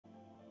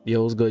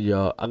Yo, what's good,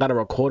 y'all? I gotta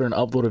record and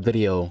upload a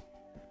video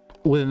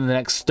within the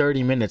next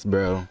 30 minutes,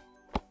 bro.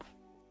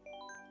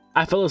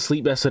 I fell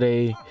asleep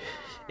yesterday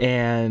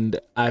and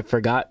I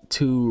forgot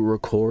to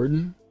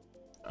record.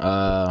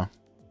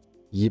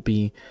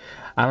 Yippee.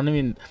 I don't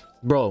even,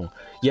 bro.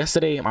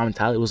 Yesterday, my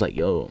mentality was like,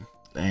 yo,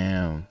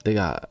 damn, they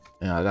got,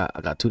 I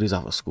got 2 days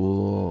off of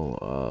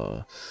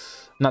school.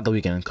 Not the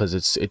weekend, because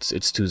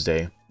it's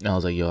Tuesday. And I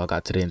was like, yo, I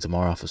got today and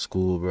tomorrow off of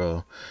school,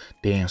 bro.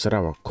 Damn, should I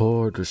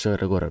record or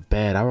should I go to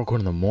bed? I record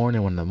in the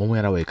morning. When the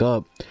moment I wake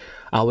up,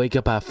 I'll wake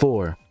up at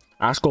 4.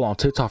 I scroll on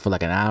TikTok for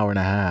like an hour and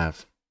a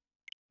half.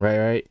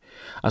 Right?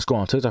 I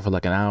scroll on TikTok for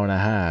like an hour and a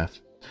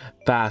half.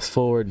 Fast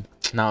forward,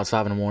 now it's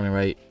 5 in the morning,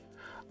 right?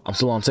 I'm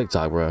still on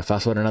TikTok, bro.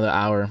 Fast forward another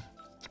hour,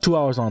 2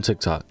 hours on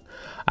TikTok.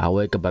 I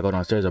wake up, I go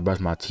downstairs, I brush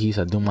my teeth,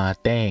 I do my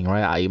thing,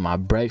 right? I eat my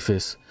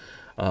breakfast.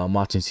 I'm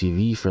watching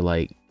TV for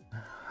like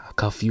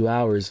a few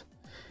hours.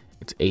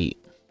 It's 8.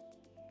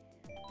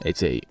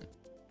 It's 8.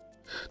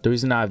 The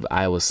reason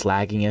I was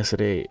slacking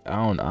yesterday, I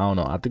don't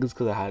know. I think it's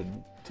because I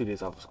had 2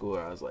 days off of school.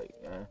 I was like,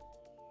 yeah,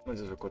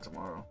 let's just record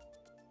tomorrow.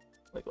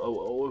 Like,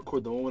 I'll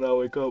record the moment I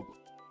wake up.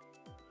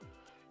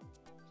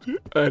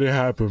 That didn't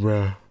happen,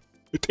 bro.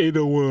 It's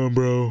 8:01,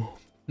 bro.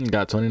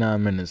 Got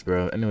 29 minutes,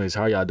 bro. Anyways,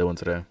 how are y'all doing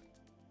today?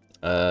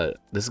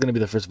 This is gonna be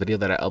the first video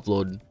that I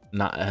upload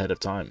not ahead of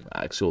time,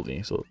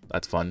 actually, so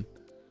that's fun.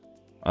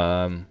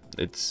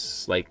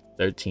 It's like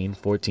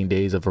 14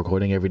 days of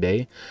recording every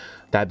day.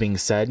 That being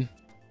said,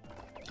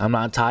 I'm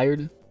not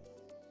tired.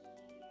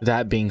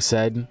 That being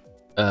said,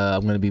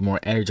 I'm gonna be more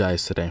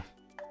energized today.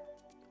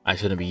 I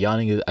shouldn't be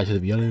yawning. I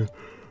shouldn't be yawning.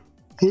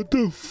 What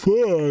the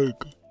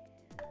fuck?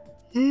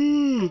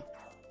 I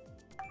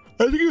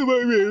think it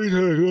might be every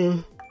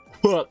time.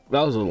 Fuck,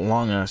 that was a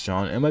long ass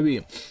yawn. It might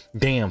be.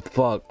 Damn,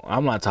 fuck.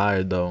 I'm not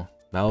tired though.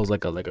 That was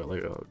like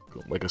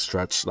a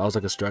stretch. That was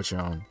like a stretch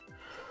yawn.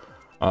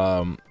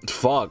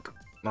 Fuck.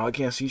 Now I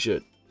can't see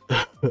shit.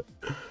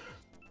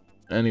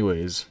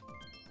 Anyways,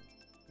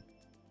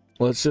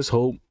 let's just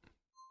hope.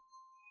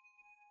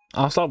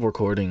 I'll stop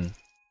recording.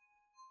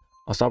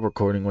 I'll stop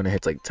recording when it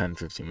hits like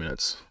 10-15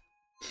 minutes.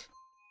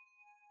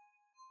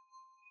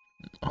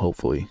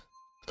 Hopefully,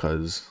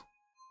 because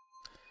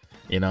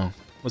you know,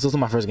 this was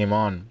my first game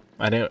on.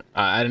 I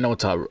didn't know what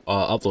to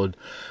upload,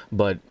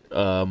 but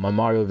my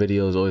Mario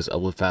videos always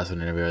upload faster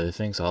than every other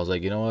thing. So I was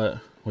like, you know what?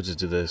 We'll just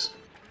do this.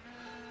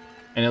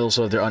 And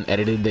also, if they're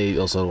unedited, they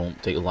also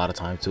don't take a lot of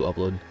time to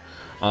upload.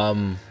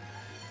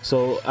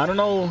 So I don't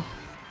know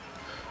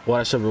what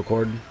I should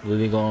record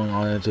really going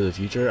on into the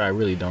future. I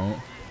really don't.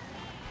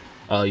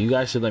 You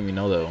guys should let me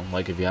know though,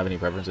 like if you have any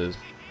preferences.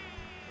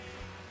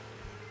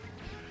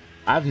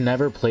 I've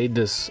never played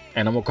this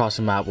Animal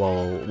Crossing map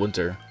while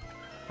winter.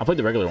 I played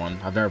the regular one.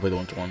 I've never played the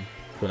winter one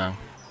for now.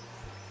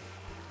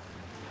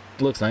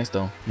 It looks nice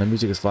though. The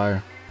music is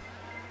fire.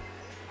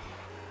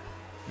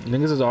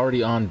 Niggas is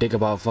already on dick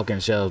about fucking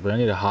shells, but I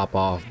need to hop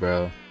off,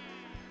 bro.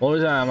 Only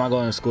reason I'm not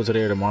going to school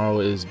today or tomorrow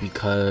is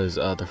because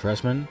the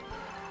freshmen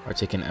are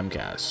taking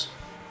MCAS.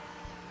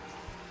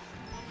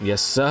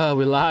 Yes, sir.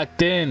 We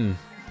locked in.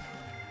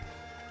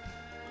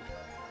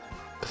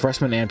 The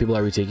freshmen and people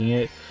are retaking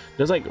it.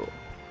 There's like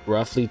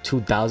roughly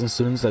 2,000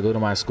 students that go to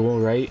my school,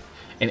 right?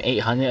 And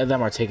 800 of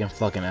them are taking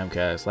fucking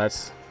MCAS.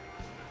 That's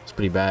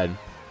pretty bad.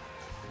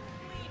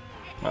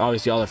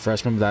 Obviously, all the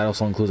freshmen, but that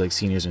also includes like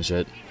seniors and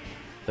shit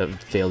that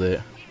failed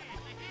it.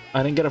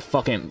 I didn't get a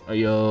fucking.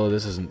 Yo,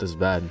 this is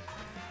bad.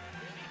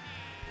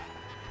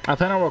 I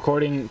plan on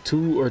recording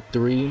 2 or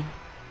 3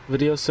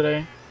 videos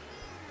today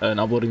and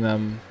uploading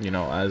them, you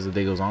know, as the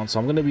day goes on. So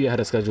I'm gonna be ahead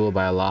of schedule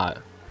by a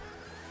lot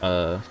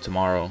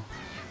tomorrow.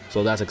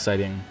 So that's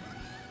exciting.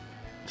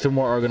 Feel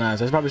more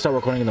organized. I should probably start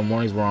recording in the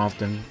mornings more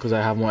often because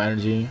I have more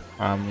energy.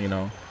 You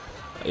know,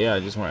 yeah,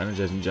 just more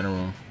energized in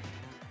general.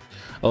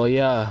 Oh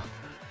yeah,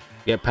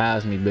 get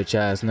past me, bitch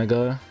ass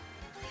nigga.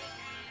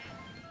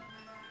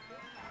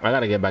 I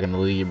gotta get back in the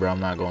league, bro. I'm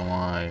not gonna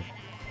lie.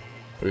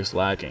 We're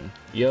slacking.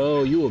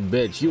 Yo, you a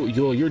bitch.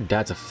 Your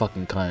dad's a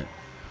fucking cunt.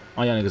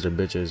 All y'all niggas are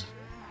bitches.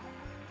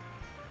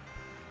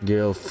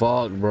 Yo,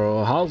 fuck,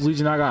 bro. How's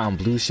Legion I got on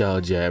blue shell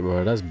jet,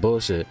 bro? That's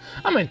bullshit.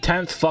 I'm in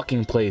 10th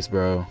fucking place,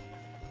 bro.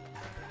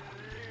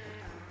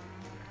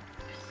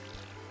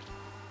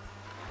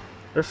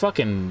 They're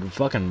fucking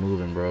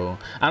moving, bro.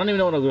 I don't even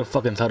know what I'm gonna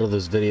fucking title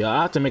this video.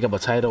 I have to make up a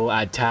title,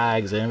 add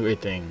tags, and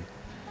everything.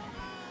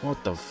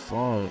 What the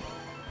fuck?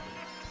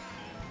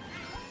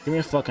 Give me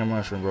a fucking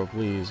mushroom, bro,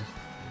 please.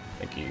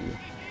 Thank you.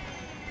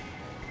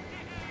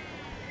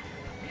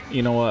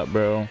 You know what,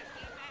 bro?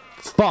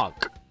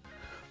 Fuck!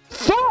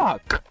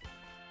 Fuck!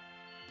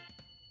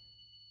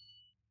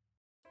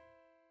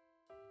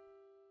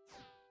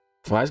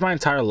 Why is my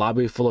entire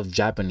lobby full of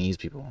Japanese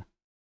people?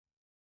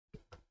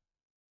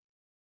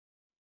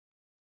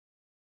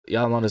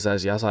 Y'all noticed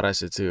that? Y'all saw that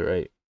shit too,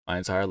 right? My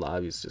entire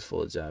lobby is just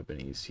full of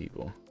Japanese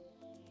people.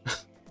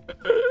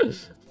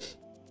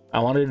 I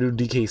wanted to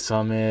do DK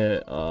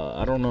Summit.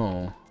 I don't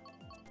know.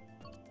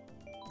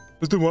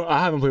 Let's do more. I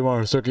haven't played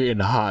Mario Circuit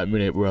in a hot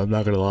minute, bro. I'm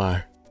not gonna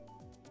lie.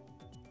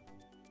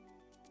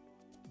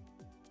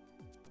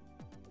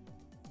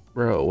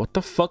 Bro, what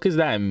the fuck is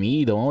that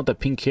me? The one with the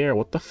pink hair?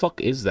 What the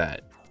fuck is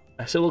that?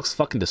 That shit looks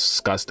fucking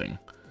disgusting.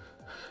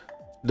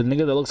 The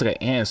nigga that looks like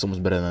an ant is so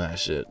much better than that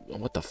shit.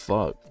 What the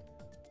fuck?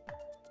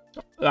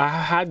 I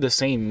had the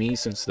same me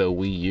since the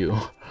Wii U.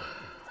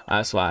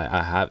 That's why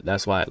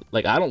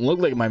like I don't look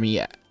like my me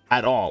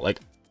at all. Like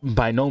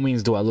by no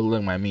means do I look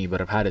like my me,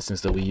 but I've had it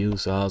since the Wii U.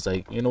 So I was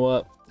like, you know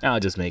what? I'll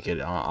just make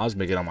it. I'll just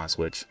make it on my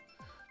Switch.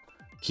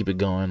 Keep it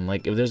going.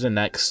 Like if there's a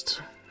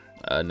next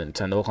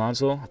Nintendo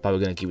console, I'm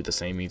probably gonna keep it the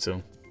same me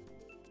too.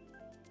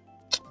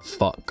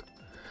 Fuck.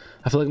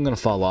 I feel like I'm gonna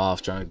fall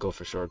off trying to go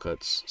for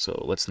shortcuts.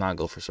 So let's not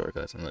go for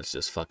shortcuts and let's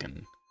just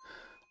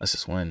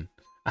win.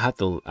 I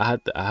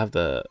have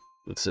the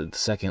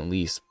second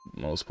least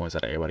most points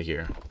out of everybody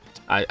here.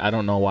 I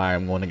don't know why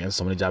I'm going against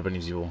so many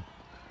Japanese people.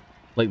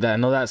 Like that. I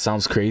know that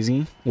sounds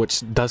crazy,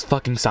 which does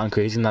fucking sound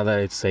crazy now that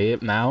I say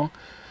it now.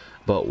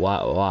 But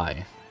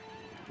why?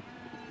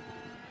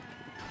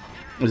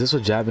 Is this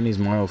what Japanese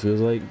Mario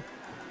feels like?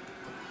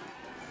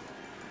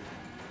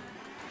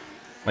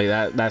 Like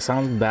that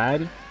sounds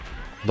bad,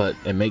 but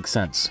it makes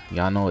sense.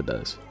 Y'all know it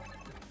does.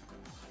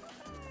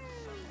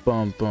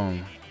 Boom,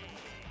 boom.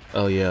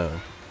 Oh yeah.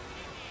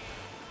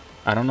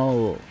 I don't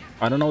know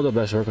what the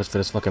best shortcuts for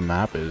this fucking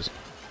map is.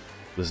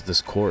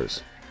 This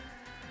course.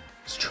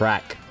 This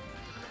track.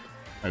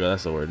 Okay,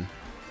 that's the word.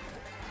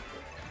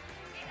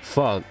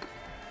 Fuck.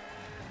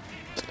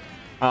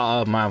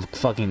 My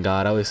fucking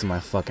god, I wasted my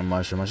fucking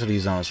mushroom. I should have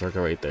used it on a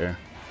shortcut right there.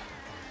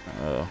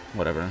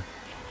 Whatever.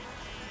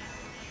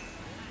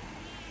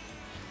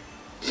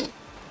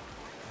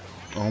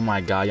 Oh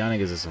my god, y'all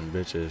niggas are some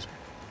bitches.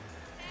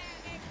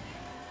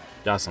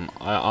 Y'all some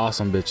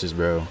awesome bitches,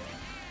 bro.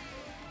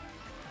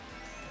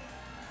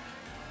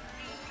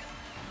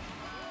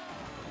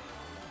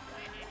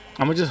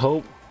 I'ma just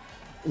hope.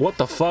 What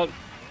the fuck?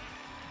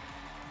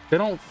 They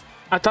don't.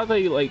 I thought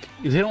they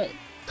don't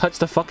touch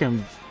the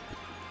fucking.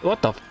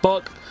 What the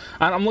fuck?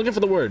 I'm looking for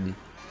the word.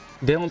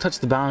 They don't touch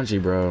the boundary,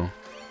 bro.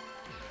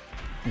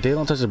 They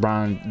don't touch the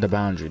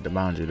boundary.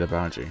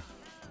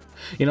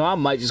 You know, I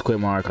might just quit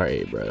Mario Kart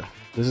 8, bro.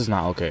 This is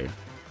not okay.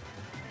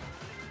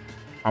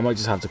 I might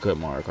just have to quit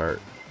Mario Kart.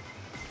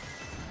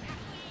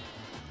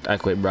 I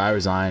quit, bro. I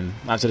resign.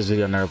 After this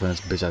video, I'm never playing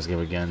this bitch ass game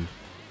again.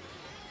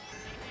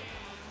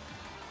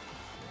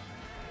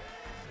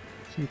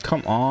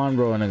 Come on,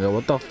 bro, nigga.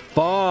 What the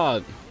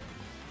fuck?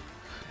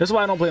 That's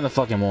why I don't play in the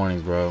fucking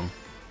mornings, bro.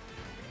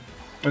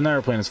 I'm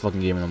never playing this fucking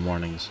game in the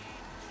mornings.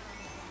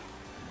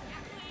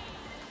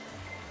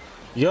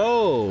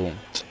 Yo.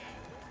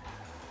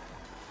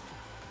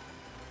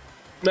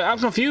 I'm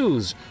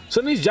confused.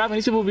 Shouldn't these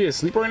Japanese people be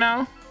asleep right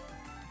now?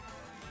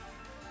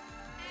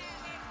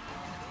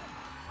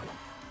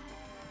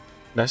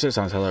 That shit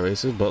sounds hella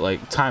racist, but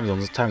like time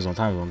zones.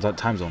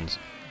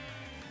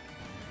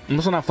 I'm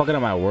also not fucking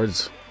up my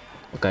words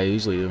like I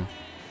usually do.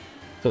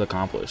 Feel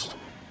accomplished.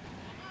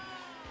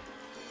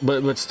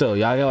 But still,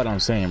 y'all get what I'm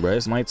saying, bro.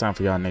 It's nighttime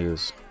for y'all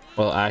niggas.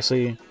 Well,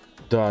 actually,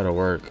 they're out of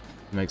work.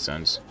 Makes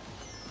sense.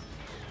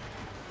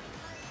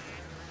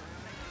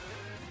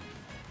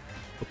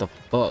 What the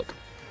fuck?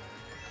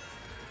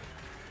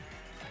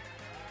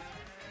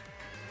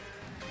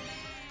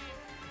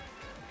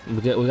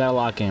 We gotta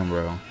lock in,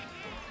 bro. I'm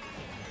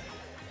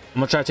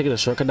gonna try to take the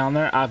shortcut down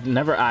there. I've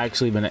never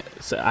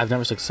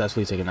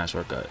successfully taken that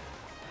shortcut.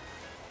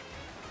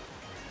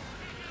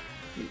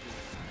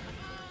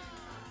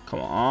 Come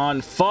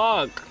on,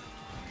 fuck!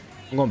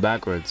 I'm going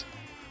backwards.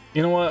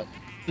 You know what?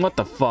 What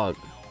the fuck?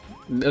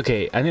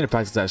 Okay, I need to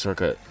practice that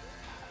shortcut.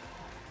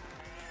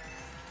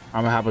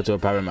 I'm gonna hop into a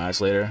private match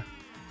later.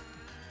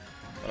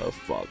 Oh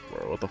fuck,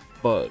 bro. What the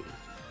fuck?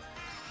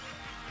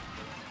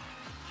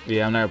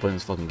 Yeah, I'm never playing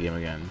this fucking game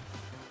again.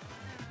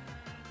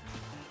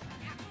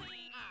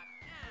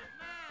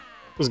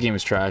 This game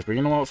is trash, but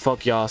you know what?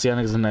 Fuck y'all. See you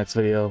niggas in the next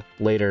video.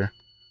 Later.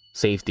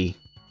 Safety.